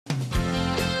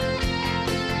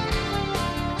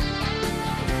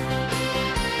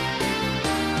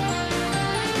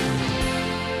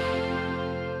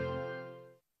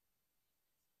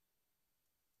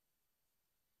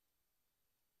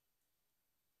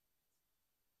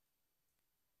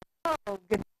Oh,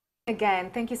 good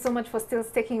again. Thank you so much for still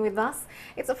sticking with us.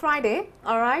 It's a Friday,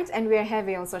 all right, and we are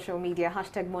heavy on social media.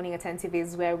 Hashtag Morning at NTV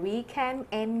is where we can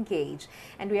engage.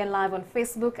 And we are live on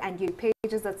Facebook and YouTube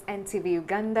pages. That's NTV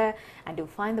Uganda. And you'll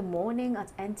find the Morning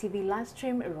at NTV live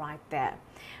stream right there.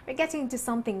 We're getting into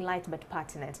something light but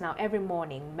pertinent. Now, every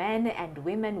morning, men and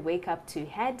women wake up to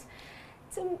head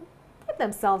to put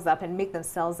themselves up and make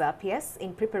themselves up, yes,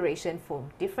 in preparation for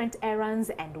different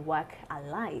errands and work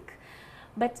alike.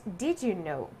 But did you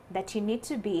know that you need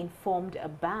to be informed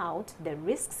about the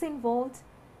risks involved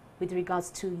with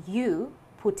regards to you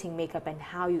putting makeup and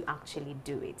how you actually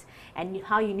do it and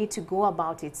how you need to go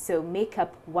about it so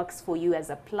makeup works for you as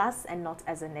a plus and not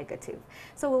as a negative?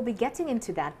 So we'll be getting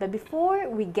into that. But before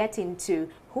we get into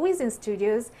who is in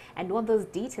studios and what those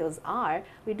details are,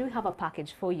 we do have a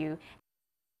package for you.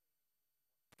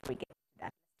 We get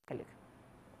that. Take a look.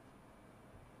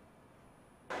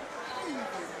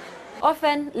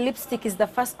 Often, lipstick is the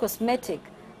first cosmetic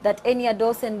that any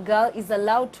adolescent girl is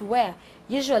allowed to wear,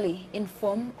 usually in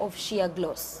form of sheer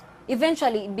gloss.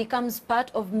 Eventually, it becomes part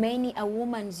of many a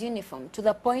woman's uniform to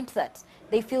the point that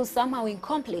they feel somehow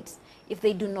incomplete if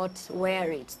they do not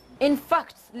wear it. In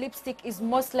fact, lipstick is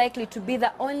most likely to be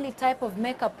the only type of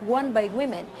makeup worn by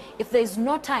women if there is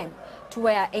no time to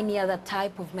wear any other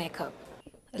type of makeup.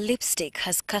 Lipstick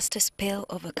has cast a spell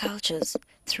over cultures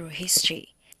through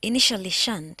history. Initially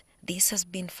shunned, this has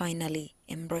been finally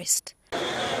embraced.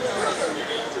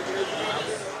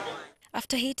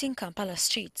 After hitting Kampala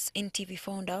streets, NTV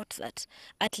found out that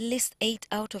at least 8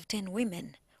 out of 10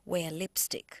 women wear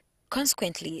lipstick.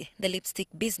 Consequently, the lipstick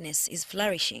business is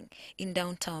flourishing in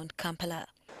downtown Kampala.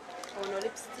 Ono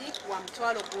lipstick wa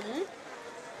mtwalo gumu.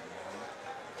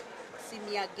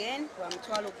 Simi again wa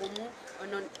mtwalo gumu.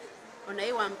 Ono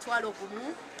ye wa mtwalo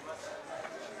gumu.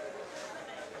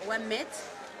 Wa met.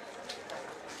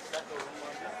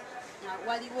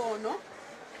 Waliwo ono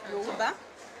Yoruba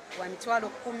wa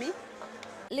mitwalo 10.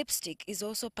 Lipstick is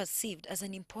also perceived as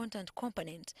an important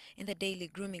component in the daily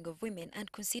grooming of women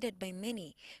and considered by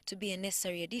many to be a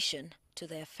necessary addition to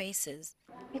their faces.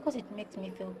 Because it makes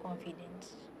me feel confident.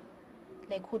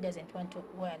 Like, who doesn't want to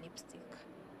wear lipstick?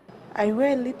 I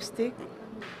wear lipstick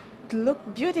to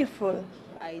look beautiful.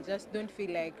 I just don't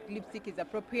feel like lipstick is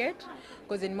appropriate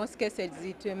because in most cases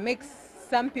it makes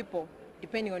some people,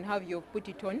 depending on how you put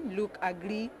it on, look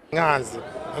ugly.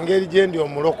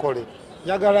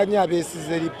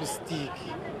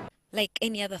 Like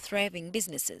any other thriving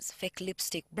businesses, fake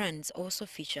lipstick brands also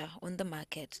feature on the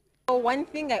market. So one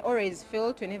thing I always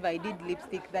felt whenever I did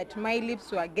lipstick, that my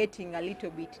lips were getting a little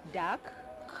bit dark.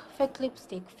 Fake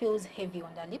lipstick feels heavy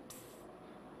on the lips.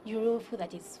 You really feel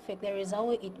that it's fake. There is a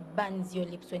way it burns your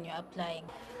lips when you're applying.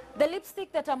 The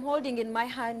lipstick that I'm holding in my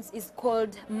hands is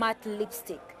called matte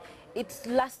lipstick. It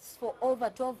lasts for over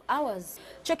 12 hours.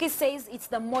 Chucky says it's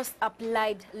the most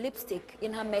applied lipstick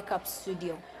in her makeup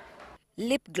studio.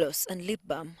 Lip gloss and lip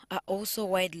balm are also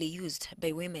widely used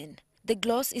by women. The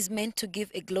gloss is meant to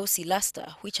give a glossy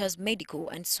luster, which has medical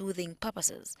and soothing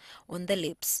purposes on the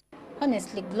lips.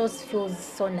 Honestly, gloss feels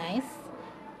so nice.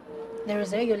 There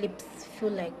is a way your lips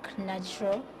feel like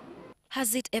natural.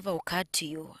 Has it ever occurred to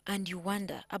you and you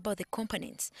wonder about the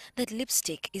components that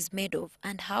lipstick is made of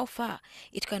and how far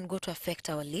it can go to affect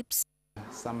our lips?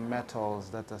 Some metals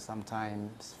that are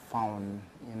sometimes found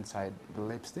inside the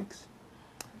lipsticks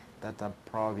that are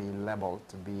probably labeled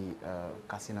to be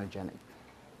carcinogenic.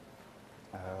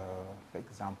 For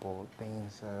example,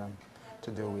 things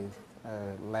to do with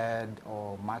lead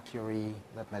or mercury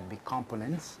that might be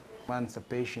components. Once a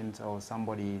patient or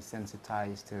somebody is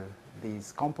sensitized to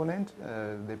these components,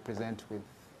 they present with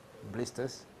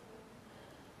blisters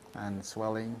and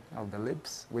swelling of the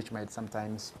lips, which might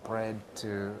sometimes spread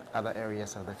to other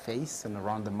areas of the face and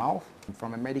around the mouth.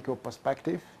 From a medical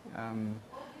perspective,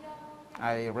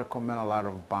 I recommend a lot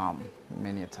of balm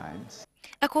many times.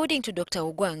 According to Dr.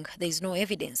 Ogwang, there is no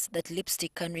evidence that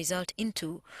lipstick can result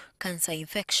into cancer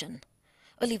infection.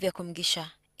 Olivia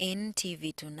Komugisha,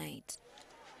 NTV Tonight.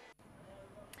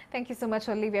 Thank you so much,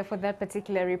 Olivia, for that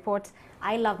particular report.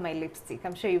 I love my lipstick.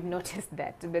 I'm sure you've noticed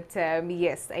that. But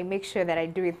yes, I make sure that I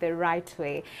do it the right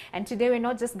way. And today we're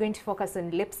not just going to focus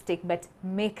on lipstick, but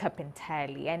makeup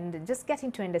entirely. And just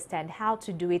getting to understand how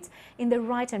to do it in the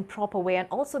right and proper way, and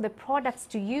also the products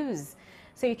to use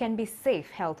so you can be safe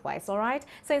health-wise, all right?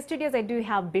 So in studios, I do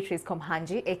have Beatrice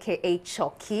Komugisha, a.k.a.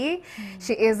 Choki.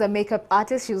 She is a makeup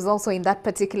artist. She was also in that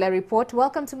particular report.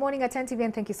 Welcome to Morning at NTV,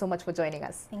 and thank you so much for joining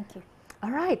us. Thank you. All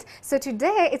right, so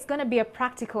today it's going to be a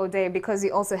practical day because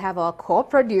we also have our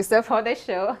co-producer for the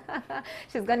show.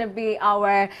 She's going to be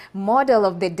our model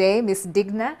of the day, Miss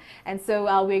Digna. And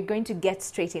so we're going to get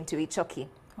straight into it, Choki.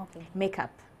 Okay.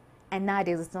 Makeup. And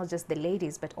nowadays, it's not just the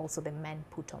ladies, but also the men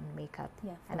put on makeup.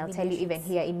 Yeah, and for I'll tell you, video even shoots.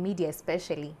 here in media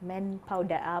especially, men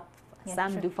powder up, Yeah,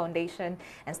 some true. do foundation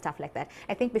and stuff like that.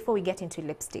 I think before we get into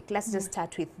lipstick, let's just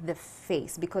start with the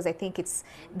face, because I think it's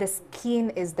the skin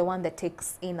is the one that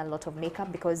takes in a lot of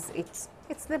makeup, because it's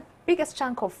the biggest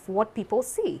chunk of what people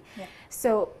see. Yeah.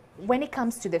 So when it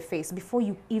comes to the face, before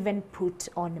you even put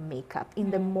on makeup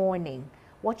in the morning,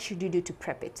 what should you do to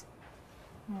prep it?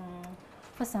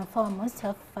 First and foremost, you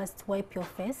have to first wipe your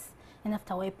face, and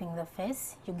after wiping the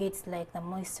face, you get like the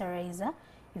moisturizer.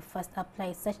 You first apply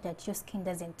it such that your skin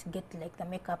doesn't get like the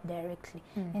makeup directly.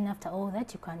 And after all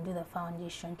that, you can do the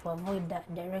foundation to avoid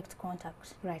that direct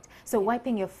contact. Right. So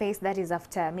wiping your face, that is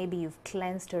after maybe you've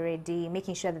cleansed already,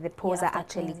 making sure that the pores are after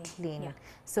actually cleansing, clean. yeah.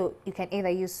 So you can either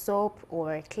use soap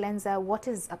or a cleanser. What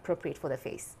is appropriate for the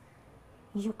face?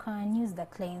 You can use the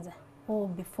cleanser, or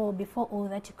before all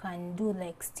that, you can do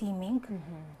like steaming,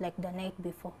 like the night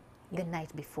before. The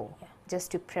night before, Yeah.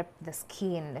 just to prep the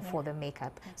skin for the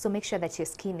makeup. So make sure that your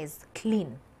skin is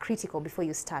clean, critical, before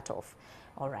you start off.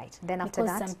 All right. Then after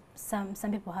Because that,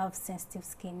 some people have sensitive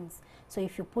skins, so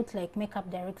if you put like makeup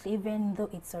directly, even though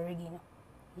it's original,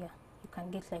 yeah, you can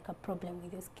get like a problem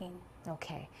with your skin.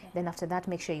 okay. Then after that,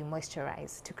 make sure you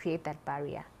moisturize to create that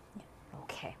barrier.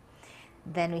 Okay.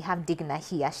 Then we have Digna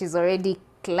here. She's already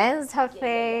cleansed her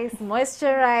face,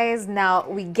 moisturized. Now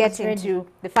we get into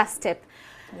the first step.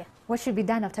 Yeah. What should be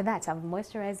done after that? I've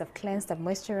moisturized, I've cleansed, I've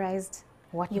moisturized.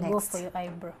 What You next? go for your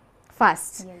eyebrow.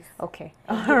 First? Yes. Okay.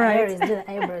 I All right. always do the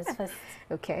eyebrows first.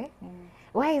 Okay.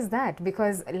 Why is that?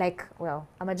 Because like, well,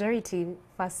 a majority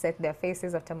first set their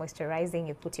faces after moisturizing.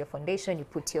 You put your foundation, you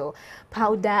put your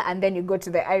powder, and then you go to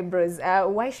the eyebrows.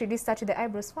 Why should you start with the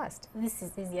eyebrows first? This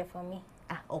is easier for me.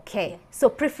 Ah, okay. Yeah. So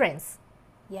preference.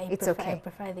 Yeah, It's I okay.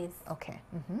 prefer this. Okay.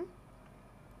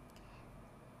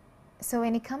 So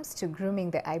when it comes to grooming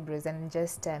the eyebrows and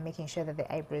just making sure that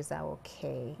the eyebrows are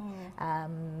okay,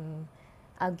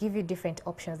 I'll give you different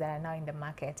options that are now in the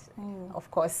market. Of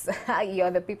course,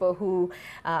 you're the people who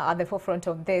are at the forefront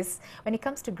of this. When it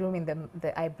comes to grooming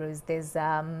the eyebrows, there's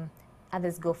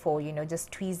others go for,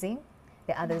 just tweezing.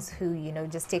 There are others who,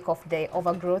 just take off the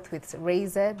overgrowth with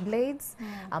razor blades.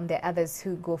 There are others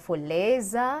who go for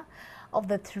laser. Of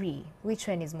the three, which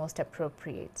one is most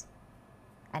appropriate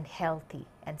and healthy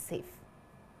and safe?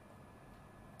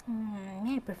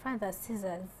 I prefer the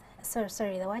scissors.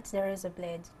 Sorry, the razor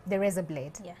blade. The razor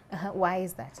blade? Yeah. Why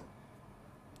is that?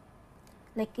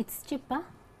 Like, it's cheaper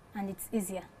and it's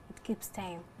easier. It keeps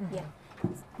time. Yeah.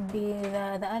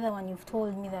 The other one you've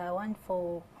told me, the one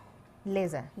for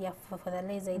Laser? yeah, for the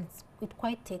laser, it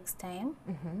quite takes time.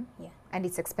 Yeah. And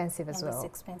it's expensive as And well?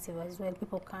 it's expensive as well.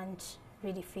 People can't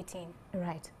really fit in.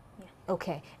 Right. Yeah.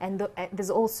 Okay. And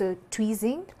there's also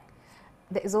tweezing.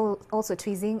 There is also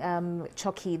tweezing,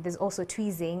 chalky. There's also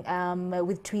tweezing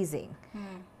with tweezing.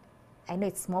 I know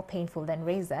it's more painful than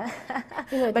razor,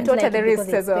 but what are the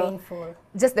risks as well? Painful.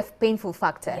 Just the painful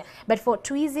factor. Yeah. But for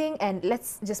tweezing, and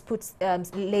let's just put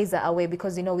laser away,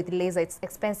 because with laser it's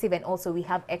expensive, and also we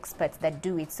have experts that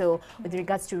do it. So with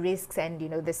regards to risks and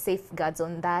the safeguards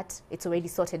on that, it's already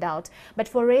sorted out. But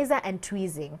for razor and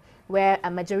tweezing, where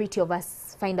a majority of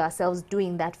us find ourselves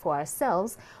doing that for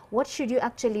ourselves, what should you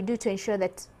actually do to ensure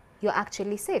that you're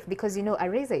actually safe? Because a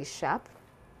razor is sharp.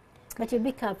 But you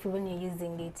be careful when you're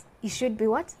using it. You should be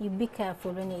what? You be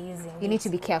careful when you're using it. You need to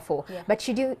be careful. Yeah. But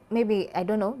should you maybe, I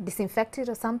don't know, disinfect it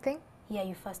or something? Yeah,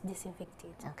 you first disinfect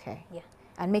it. Okay. Yeah.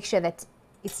 And make sure that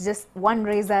it's just one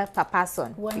razor per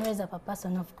person. One razor per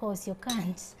person, of course, you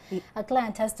can't. A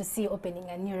client has to see opening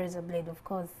a new razor blade, of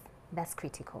course. That's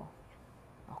critical.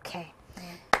 Okay.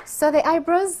 So the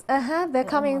eyebrows, they're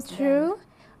coming through.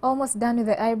 Almost done with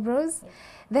the eyebrows.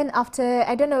 Then after,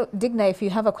 I don't know, Digna, if you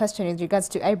have a question with regards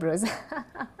to eyebrows.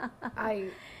 I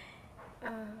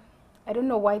don't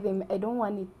know why I don't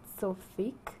want it so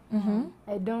thick.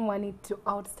 I don't want it to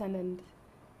outstand, and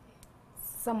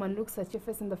someone looks at your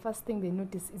face and the first thing they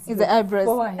notice is the eyebrows.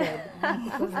 Forehead,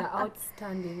 because they're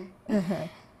outstanding.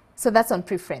 So that's on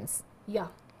preference. Yeah,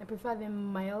 I prefer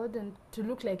them mild and to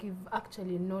look like you've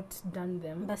actually not done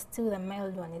them. But still, the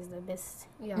mild one is the best.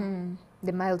 Yeah.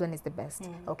 The mild one is the best.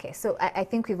 Okay, so I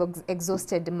think we've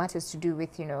exhausted the matters to do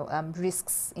with,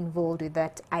 risks involved with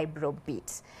that eyebrow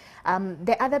bit.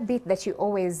 The other bit that you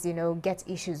always, get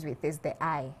issues with is the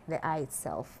eye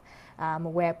itself,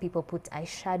 where people put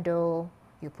eyeshadow,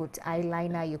 you put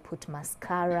eyeliner, you put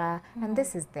mascara, and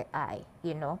this is the eye,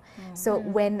 So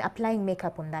when applying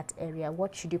makeup on that area,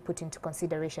 what should you put into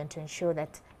consideration to ensure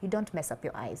that you don't mess up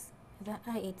your eyes? The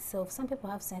eye itself, some people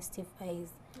have sensitive eyes.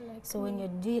 So when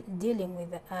you're dealing with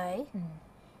the eye,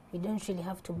 You don't really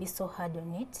have to be so hard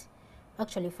on it.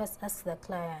 Actually, first ask the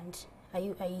client, are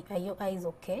your eyes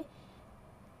okay?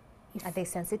 Are they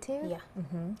sensitive? Yeah.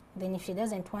 Then if she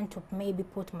doesn't want to maybe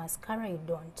put mascara, you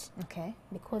don't. Okay.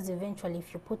 Because eventually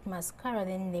if you put mascara,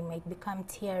 then they might become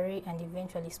teary and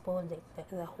eventually spoil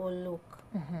the whole look.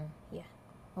 Yeah.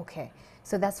 Okay.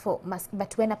 So that's for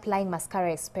but when applying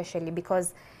mascara especially,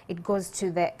 because it goes to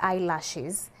the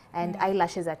eyelashes, and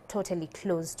eyelashes are totally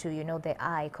close to, you know, the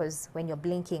eye, because when you're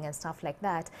blinking and stuff like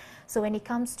that. So when it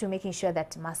comes to making sure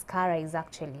that mascara is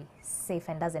actually safe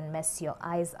and doesn't mess your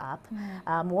eyes up,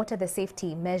 what are the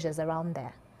safety measures around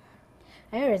there?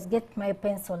 I always get my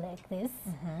pencil like this.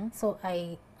 So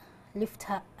I lift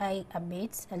her eye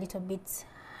a little bit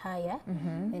higher,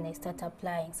 then I start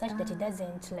applying, such that it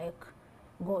doesn't like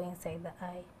go inside the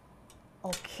eye.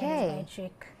 Okay. That is my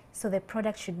trick. So the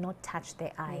product should not touch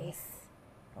the eye. Yes.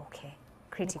 Okay.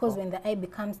 Critical. Because when the eye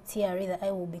becomes teary, the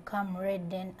eye will become red,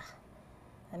 then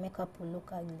the makeup will look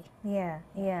ugly. Yeah,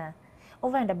 yeah.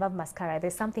 Over and above mascara,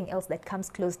 there's something else that comes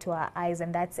close to our eyes,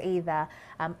 and that's either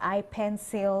eye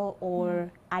pencil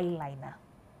or eyeliner.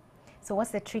 So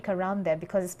what's the trick around there?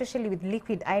 Because especially with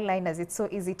liquid eyeliners, it's so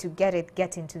easy to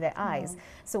get into the eyes.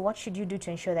 So what should you do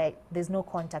to ensure that there's no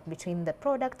contact between the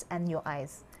product and your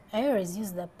eyes? I always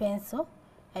use the pencil.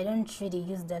 I don't really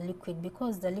use the liquid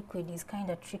because the liquid is kind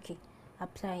of tricky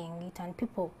applying it, and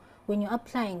people, when you're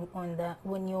applying on the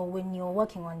when you're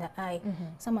working on the eye,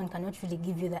 someone cannot really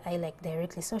give you the eye like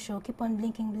directly, so she'll keep on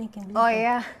blinking. Oh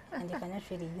yeah. And they cannot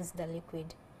really use the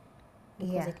liquid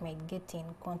because it might get in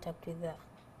contact with the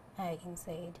eye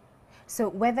inside. So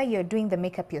whether you're doing the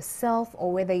makeup yourself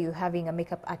or whether you're having a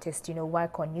makeup artist, you know,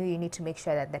 work on you, you need to make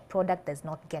sure that the product does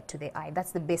not get to the eye.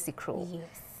 That's the basic rule.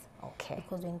 Yes. Okay.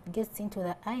 Because when it gets into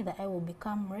the eye will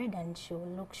become red and she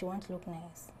won't look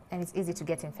nice. And it's easy to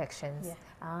get infections. Yeah.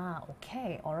 Ah,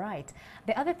 okay, all right.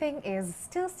 The other thing is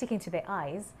still sticking to the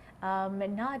eyes.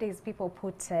 Nowadays, people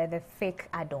put the fake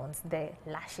add-ons, the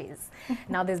lashes.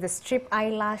 Now, there's the strip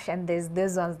eyelash and there's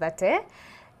those ones that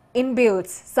inbuilt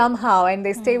somehow, and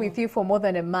they stay with you for more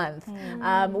than a month.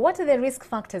 What are the risk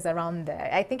factors around there?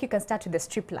 I think you can start with the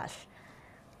strip lash.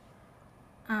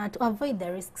 To avoid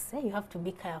the risks, you have to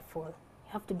be careful.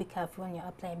 You have to be careful when you're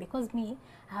applying, because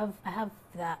I have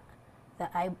the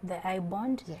eye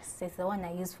bond. Yes. So it's the one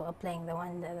I use for applying,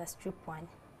 the strip one.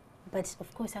 But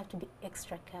of course, you have to be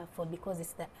extra careful because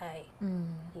it's the eye.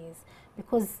 Yes.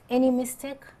 Because any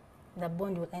mistake, the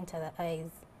bond will enter the eyes.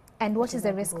 And what is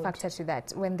the risk factor to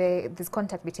that when there's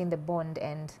contact between the bond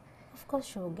and? Of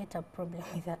course, you will get a problem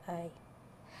with the eye.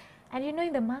 And you know,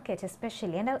 in the market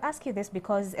especially, and I'll ask you this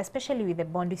because especially with the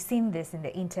bond, we've seen this in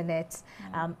the internet,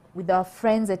 with our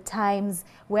friends at times,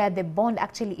 where the bond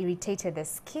actually irritated the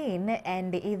skin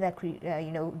and they either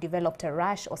developed a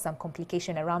rash or some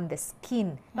complication around the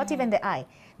skin, not even the eye,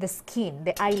 the skin,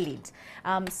 the eyelid.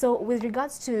 So with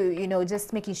regards to, you know,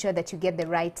 just making sure that you get the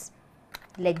right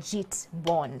legit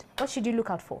bond, what should you look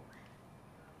out for?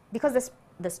 Because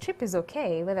the strip is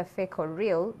okay, whether fake or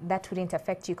real, that wouldn't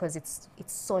affect you because it's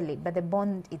solid, but the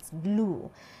bond, it's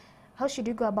glue. How should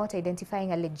you go about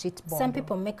identifying a legit bond? Some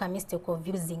people make a mistake of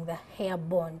using the hair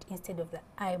bond instead of the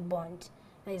eye bond.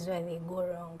 That is where they go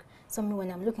wrong. So me, when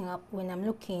I'm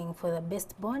looking for the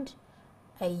best bond,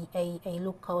 I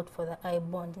look out for the eye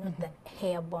bond, not the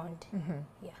hair bond.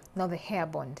 Yeah. Not the hair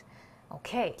bond.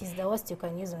 Okay. It is the worst you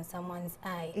can use on someone's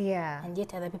eye. Yeah. And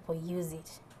yet other people use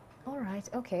it. All right,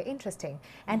 okay, interesting.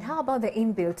 And how about the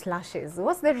inbuilt lashes?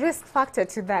 What's the risk factor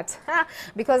to that?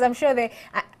 Because I'm sure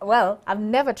well, I've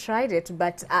never tried it,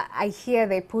 but I hear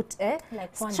they put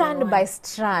like strand by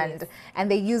strand, and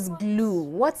they use glue.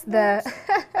 What's the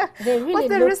they really what's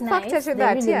the risk factor to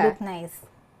that? They really look nice.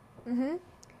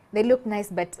 They look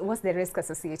nice, but what's the risk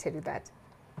associated with that?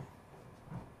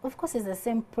 Of course, it's the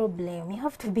same problem. You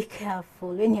have to be careful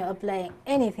when you're applying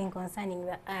anything concerning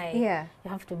the eye. Yeah. You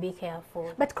have to be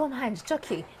careful. But come on,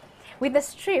 Chucky, with the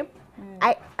strip,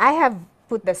 I have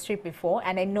put the strip before,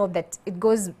 and I know that it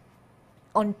goes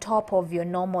on top of your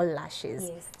normal lashes.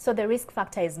 Yes. So the risk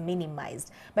factor is minimized.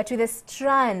 But with a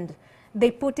strand, they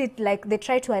put it like, they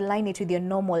try to align it with your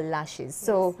normal lashes.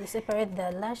 So you separate the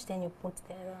lash, then you put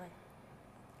the other one.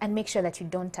 And make sure that you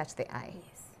don't touch the eye. Yes.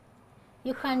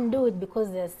 You can do it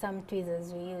because there's some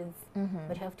tweezers we use,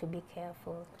 but you have to be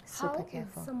careful. Super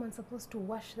careful. How is someone supposed to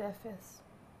wash their face?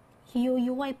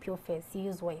 You wipe your face, you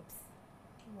use wipes.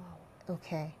 Wow.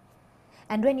 Okay.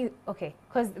 And when you, okay,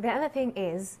 because the other thing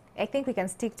is, I think we can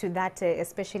stick to that,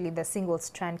 especially the single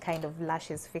strand kind of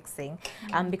lashes fixing,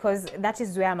 because that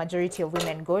is where a majority of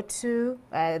women go to,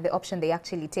 the option they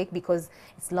actually take, because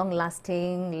it's long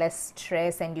lasting, less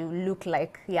stress, and you look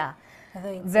like, yeah, Although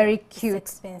it's very cute.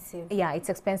 It's expensive. Yeah, it's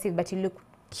expensive, but you look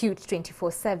cute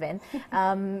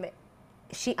 24/7.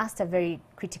 She asked a very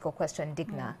critical question,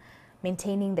 Digna.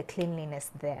 Maintaining the cleanliness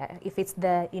there. If it's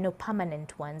the, you know,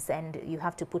 permanent ones and you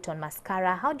have to put on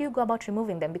mascara, how do you go about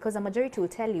removing them? Because the majority will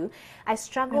tell you, they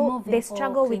struggle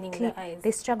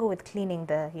with cleaning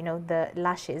the, you know, the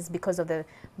lashes because of the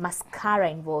mascara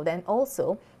involved, and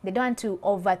also they don't want to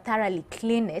over thoroughly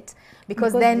clean it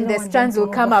because then the strands will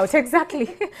come out.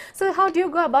 Exactly. So how do you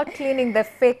go about cleaning the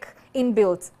fake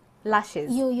inbuilt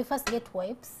lashes? You first get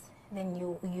wipes, then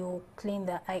you clean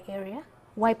the eye area.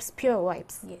 Wipes, pure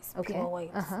wipes? Yes, okay. Pure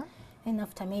wipes. And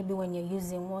after, maybe when you're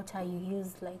using water, you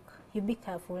use like, you be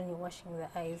careful when you're washing the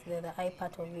eyes, the eye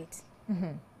part of it.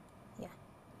 Yeah.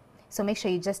 So make sure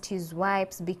you just use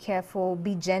wipes, be careful,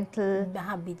 be gentle.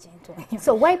 Be gentle.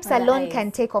 So wipes alone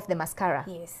can take off the mascara?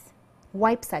 Yes.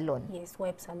 Wipes alone? Yes,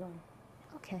 wipes alone.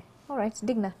 Okay. All right.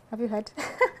 Digna, have you heard?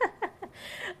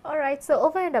 All right. So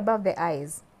over and above the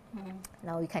eyes,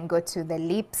 now we can go to the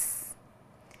lips.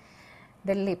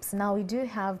 The lips. Now we do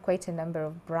have quite a number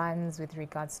of brands with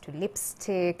regards to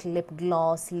lipstick, lip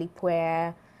gloss, lip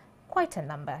wear, quite a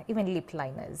number, even lip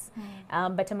liners.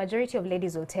 But a majority of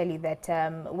ladies will tell you that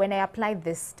when I apply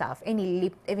this stuff,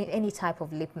 any type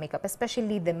of lip makeup,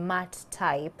 especially the matte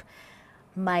type,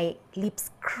 my lips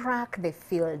crack, they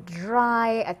feel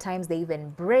dry, at times they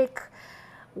even break.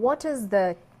 What is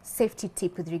the safety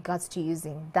tip with regards to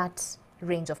using that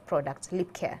range of product,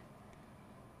 lip care?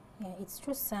 Yeah, it's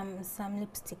true, some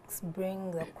lipsticks bring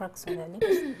the cracks on the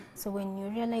lips. So when you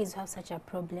realize you have such a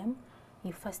problem,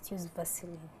 you first use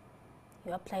Vaseline.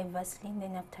 You apply Vaseline,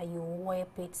 then after you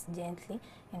wipe it gently,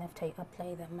 and after you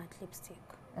apply the matte lipstick.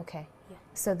 Okay. Yeah.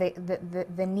 So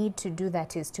the need to do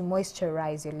that is to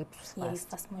moisturize your lips first. Yeah, you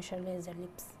first moisturize your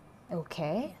lips.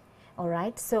 Okay. Yeah. All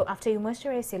right. So after you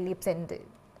moisturize your lips and,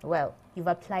 well, you've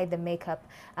applied the makeup,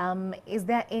 is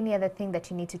there any other thing that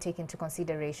you need to take into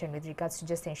consideration with regards to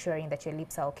just ensuring that your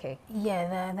lips are okay?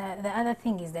 Yeah, the other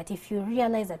thing is that if you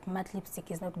realize that matte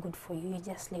lipstick is not good for you, you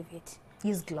just leave it.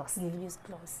 Use gloss. You use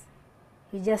gloss.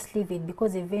 You just leave it,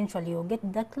 because eventually you'll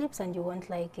get dark lips and you won't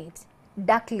like it.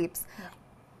 Dark lips? Yeah.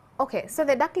 Okay, so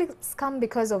the dark lips come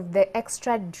because of the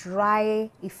extra dry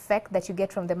effect that you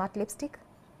get from the matte lipstick?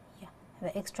 Yeah,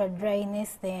 the extra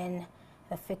dryness, then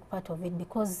the fake part of it,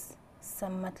 because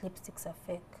some matte lipsticks are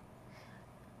fake.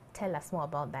 Tell us more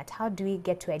about that. How do we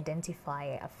get to identify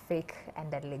a fake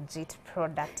and a legit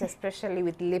product, especially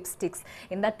with lipsticks?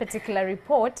 In that particular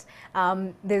report,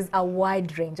 there's a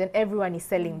wide range and everyone is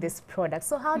selling this product.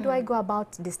 So how do I go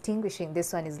about distinguishing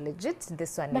this one is legit,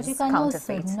 this one is counterfeit? But you can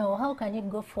also know, how can you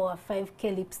go for a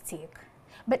 5K lipstick?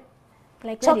 But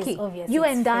like, Chucky, obvious, you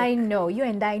and I know,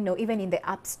 even in the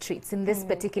up streets, in these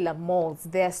particular malls,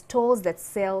 there are stores that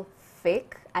sell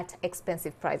fake at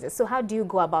expensive prices. So how do you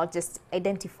go about just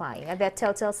identifying? Are there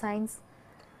telltale signs?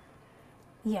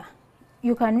 Yeah,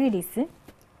 you can really see.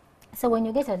 So when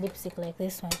you get a lipstick like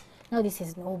this one, now this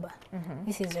is Noba,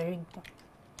 this is a rigged one.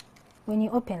 When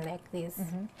you open like this,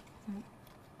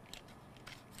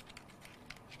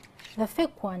 the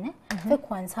fake one, fake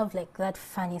ones have like that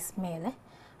funny smell,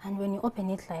 and when you open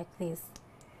it like this,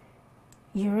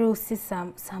 you will see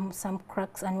some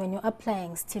cracks, and when you're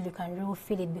applying still, you can really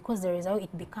feel it, because the result,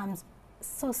 it becomes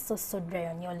so dry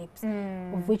on your lips,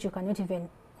 of which you cannot even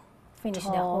finish the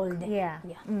whole day.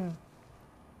 Yeah.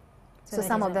 So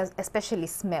some of those especially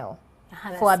smell.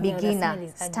 The For a smell, beginner,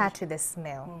 start with the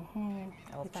smell.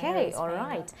 Okay, all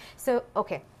right. So,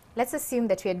 okay, let's assume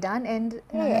that we're done, and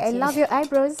hey, I love your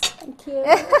eyebrows. Thank you.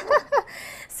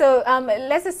 So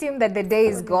let's assume that the day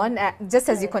is gone. Just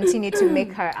as you continue to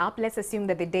make her up, let's assume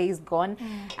that the day is gone.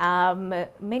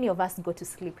 Many of us go to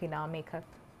sleep in our makeup.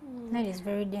 That is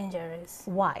very dangerous.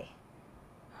 Why?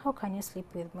 How can you sleep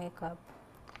with makeup?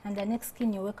 And the next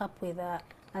skin you wake up with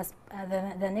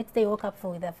the next day you woke up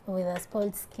with a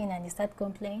spoiled skin and you start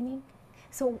complaining?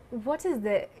 So what is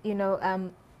the,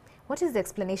 what is the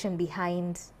explanation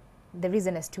behind the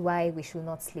reason as to why we should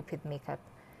not sleep with makeup?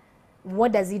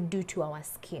 What does it do to our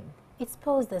skin? It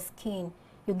spoils the skin.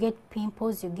 You get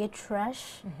pimples, you get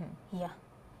rash. Yeah.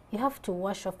 You have to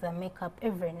wash off the makeup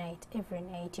every night. Every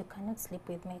night. You cannot sleep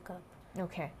with makeup.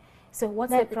 Okay. So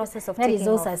what's the process of taking off? That is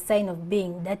also off? a sign of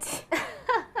being dirty.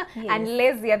 Yes. And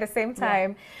lazy at the same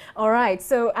time. Yeah. All right.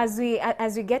 So as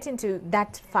we get into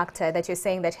that factor that you're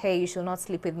saying that, hey, you should not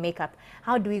sleep with makeup,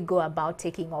 how do we go about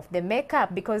taking off the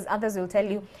makeup? Because others will tell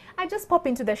you, I just pop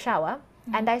into the shower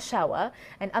and I shower,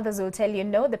 and others will tell you,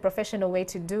 no, the professional way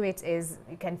to do it is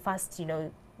you can first,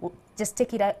 just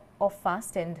take it off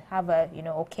first and have a,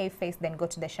 okay face, then go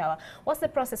to the shower. What's the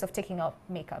process of taking off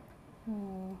makeup?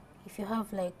 If you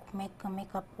have like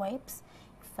makeup wipes,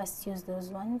 first use those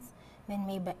ones, then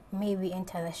maybe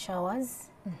enter the showers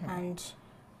and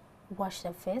wash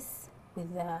the face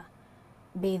with the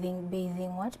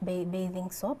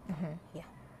bathing soap. Yeah.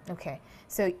 Okay,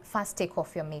 so first take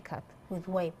off your makeup with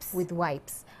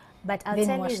wipes. But I'll Then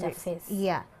tell wash you the this. face.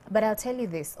 Yeah, but I'll tell you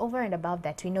this. Over and above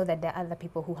that, we know that there are other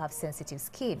people who have sensitive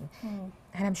skin, and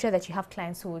I'm sure that you have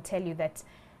clients who will tell you that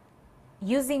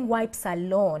using wipes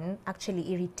alone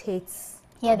actually irritates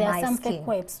Yeah, there are my some skin. fake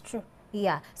wipes, true.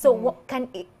 Yeah. So what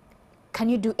can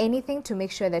you do anything to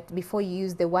make sure that before you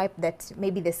use the wipe that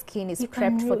maybe the skin is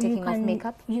prepped for taking off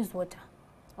makeup? Use water.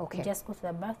 Okay. You just go to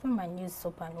the bathroom and use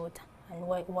soap and water and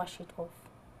wash it off.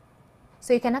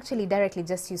 So you can actually directly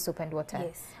just use soap and water?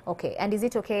 Yes. Okay. And is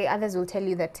it okay? Others will tell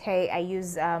you that, hey, I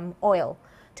use oil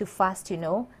to first, you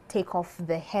know, take off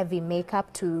the heavy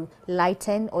makeup to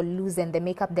lighten or loosen the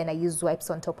makeup. Then I use wipes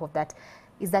on top of that.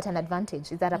 Is that an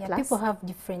advantage? Is that a plus? People have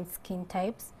different skin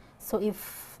types. So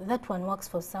if that one works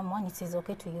for someone, it is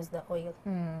okay to use the oil.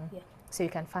 Yeah. So you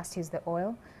can first use the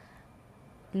oil,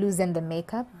 loosen the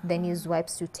makeup, then use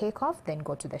wipes to take off, then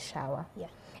go to the shower. Yeah.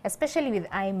 Especially with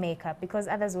eye makeup, because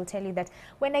others will tell you that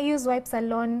when I use wipes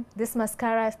alone, this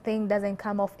mascara thing doesn't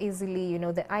come off easily, you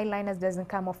know, the eyeliners doesn't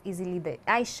come off easily, the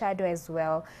eyeshadow as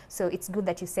well. So it's good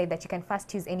that you say that you can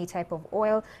first use any type of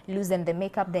oil, loosen the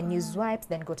makeup, then use wipes,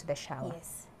 then go to the shower.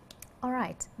 Yes. All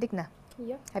right, Digna,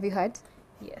 Yeah. have you heard?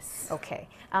 Yes. Okay.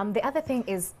 The other thing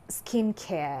is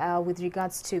skincare with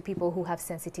regards to people who have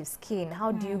sensitive skin.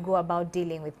 How do you go about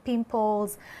dealing with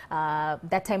pimples,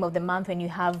 that time of the month when you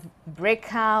have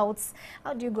breakouts?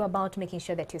 How do you go about making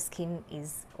sure that your skin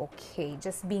is okay,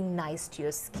 just being nice to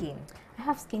your skin? I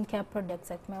have skincare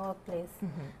products at my workplace.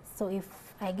 So if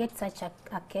I get such a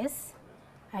case,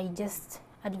 I just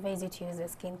advise you to use a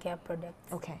skincare product.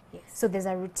 Okay. Yes. So there's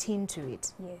a routine to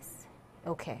it. Yes.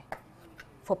 Okay.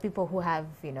 For people who have,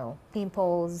 you know,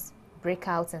 pimples,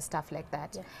 breakouts and stuff like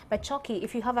that. Yeah. But Choki,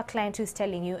 if you have a client who's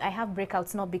telling you, I have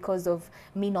breakouts not because of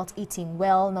me not eating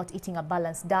well, not eating a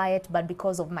balanced diet, but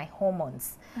because of my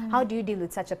hormones. How do you deal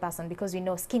with such a person? Because we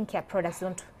know skincare products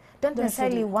don't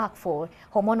necessarily work for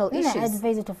hormonal issues. I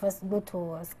advise you to first go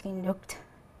to a skin doctor.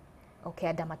 Okay,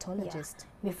 a dermatologist.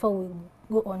 Yeah. Before we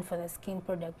go on for the skin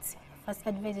products, first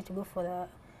advise you to go for the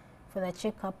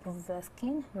checkup of the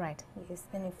skin. Right. Yes.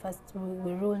 Then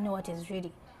we will know what is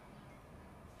really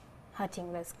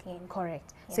hurting the skin.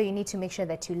 Correct. Yeah. So you need to make sure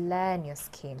that you learn your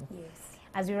skin. Yes.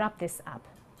 As we wrap this up,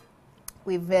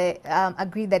 we've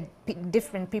agreed that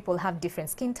different people have different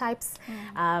skin types.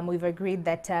 We've agreed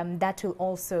that that will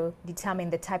also determine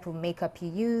the type of makeup you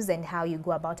use and how you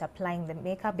go about applying the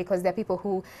makeup, because there are people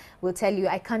who will tell you,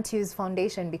 I can't use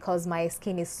foundation because my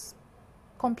skin is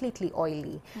completely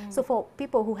oily. So for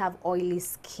people who have oily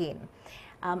skin,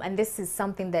 and this is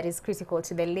something that is critical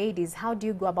to the ladies, how do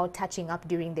you go about touching up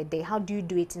during the day? How do you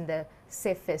do it in the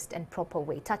safest and proper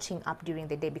way, touching up during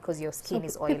the day because your skin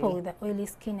is oily? People with the oily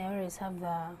skin, I always have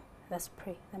the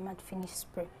spray, the matte finish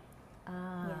spray.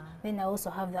 Yeah. Then I also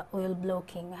have the oil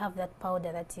blocking. I have that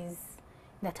powder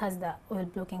that has the oil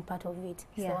blocking part of it.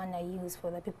 It's the one I use for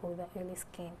the people with the oily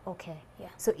skin. Okay. Yeah.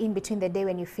 So in between the day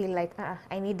when you feel like,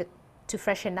 I need to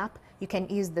freshen up, you can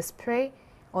use the spray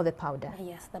or the powder?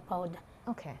 Yes, the powder.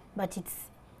 Okay. But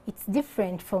it's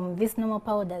different from these normal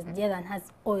powders. The other one has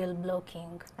oil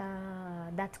blocking.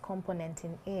 That component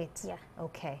in it. Yeah.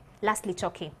 Okay. Lastly,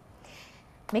 Choki,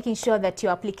 making sure that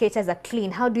your applicators are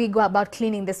clean. How do we go about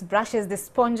cleaning these brushes, these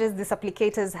sponges, these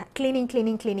applicators?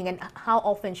 Cleaning, and how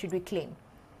often should we clean?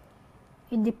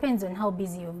 It depends on how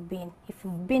busy you've been. If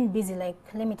you've been busy, like,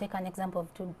 let me take an example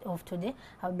of today.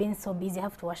 I've been so busy, I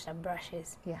have to wash the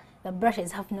brushes. Yeah. The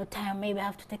brushes have no time. Maybe I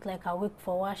have to take like a week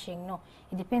for washing. No,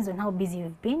 it depends on how busy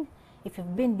you've been. If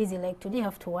you've been busy, like today, you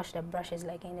have to wash the brushes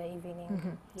like in the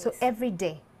evening. Yes. So every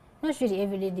day? Not really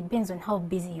every day. It depends on how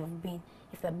busy you've been.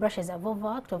 If the brushes have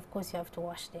overworked, of course, you have to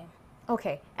wash them.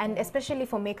 Okay, and especially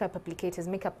for makeup applicators,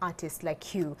 makeup artists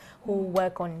like you who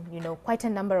work on, you know, quite a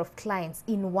number of clients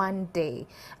in one day,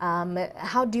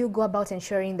 how do you go about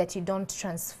ensuring that you don't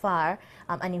transfer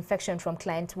an infection from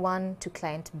client 1 to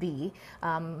client B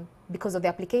because of the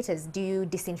applicators? Do you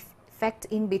disinfect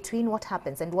in between? What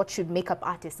happens, and what should makeup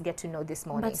artists get to know this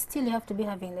morning? But still, you have to be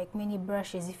having like many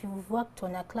brushes. If you've worked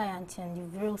on a client and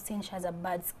you've really seen she has a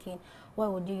bad skin, why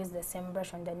would you use the same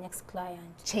brush on the next client?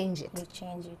 Change it. You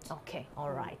change it. Okay,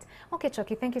 all right. Okay,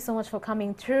 Choki, thank you so much for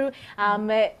coming through.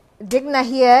 Digna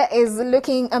here is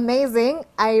looking amazing.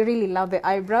 I really love the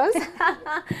eyebrows.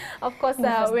 Of course,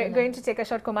 we're going to take a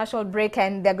short commercial break,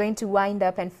 and they're going to wind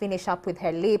up and finish up with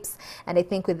her lips, and I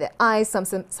think with the eyes,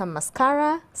 some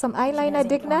mascara, some eyeliner,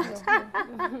 Digna.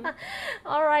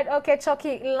 All right, okay,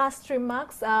 Choki, last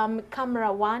remarks.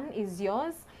 Camera 1 is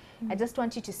yours. I just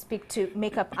want you to speak to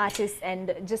makeup artists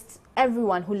and just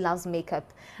everyone who loves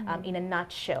makeup in a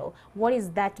nutshell. What is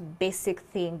that basic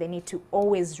thing they need to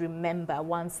always remember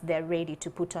once they're ready to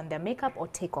put on their makeup or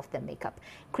take off their makeup?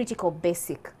 Critical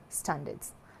basic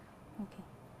standards. Okay.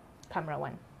 Camera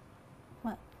 1.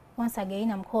 Well, once again,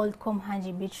 I'm called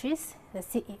Komugisha Beatrice, the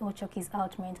CEO Choki's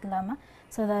Ultimate Glamour.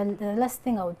 So the last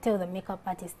thing I would tell the makeup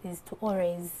artist is to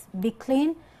always be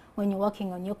clean when you're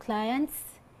working on your clients.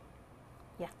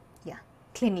 Yeah,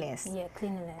 cleanliness. Yeah,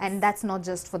 cleanliness. And that's not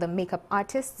just for the makeup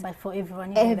artists, but for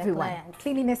everyone, even the client.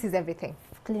 Cleanliness is everything.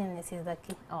 Cleanliness is the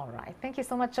key. All right. Thank you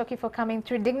so much, Choki, for coming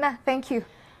through. Digna, thank you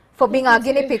for being our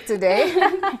guinea pig today.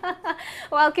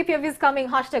 Well, keep your views coming.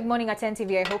 Hashtag Morning at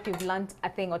NTV. I hope you've learned a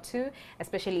thing or two,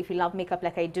 especially if you love makeup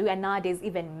like I do. And nowadays,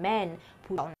 even men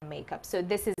put on makeup. So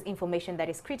this is information that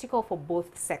is critical for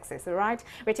both sexes, all right?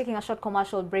 We're taking a short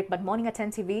commercial break, but Morning at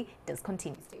NTV does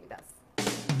continue. Stay with us.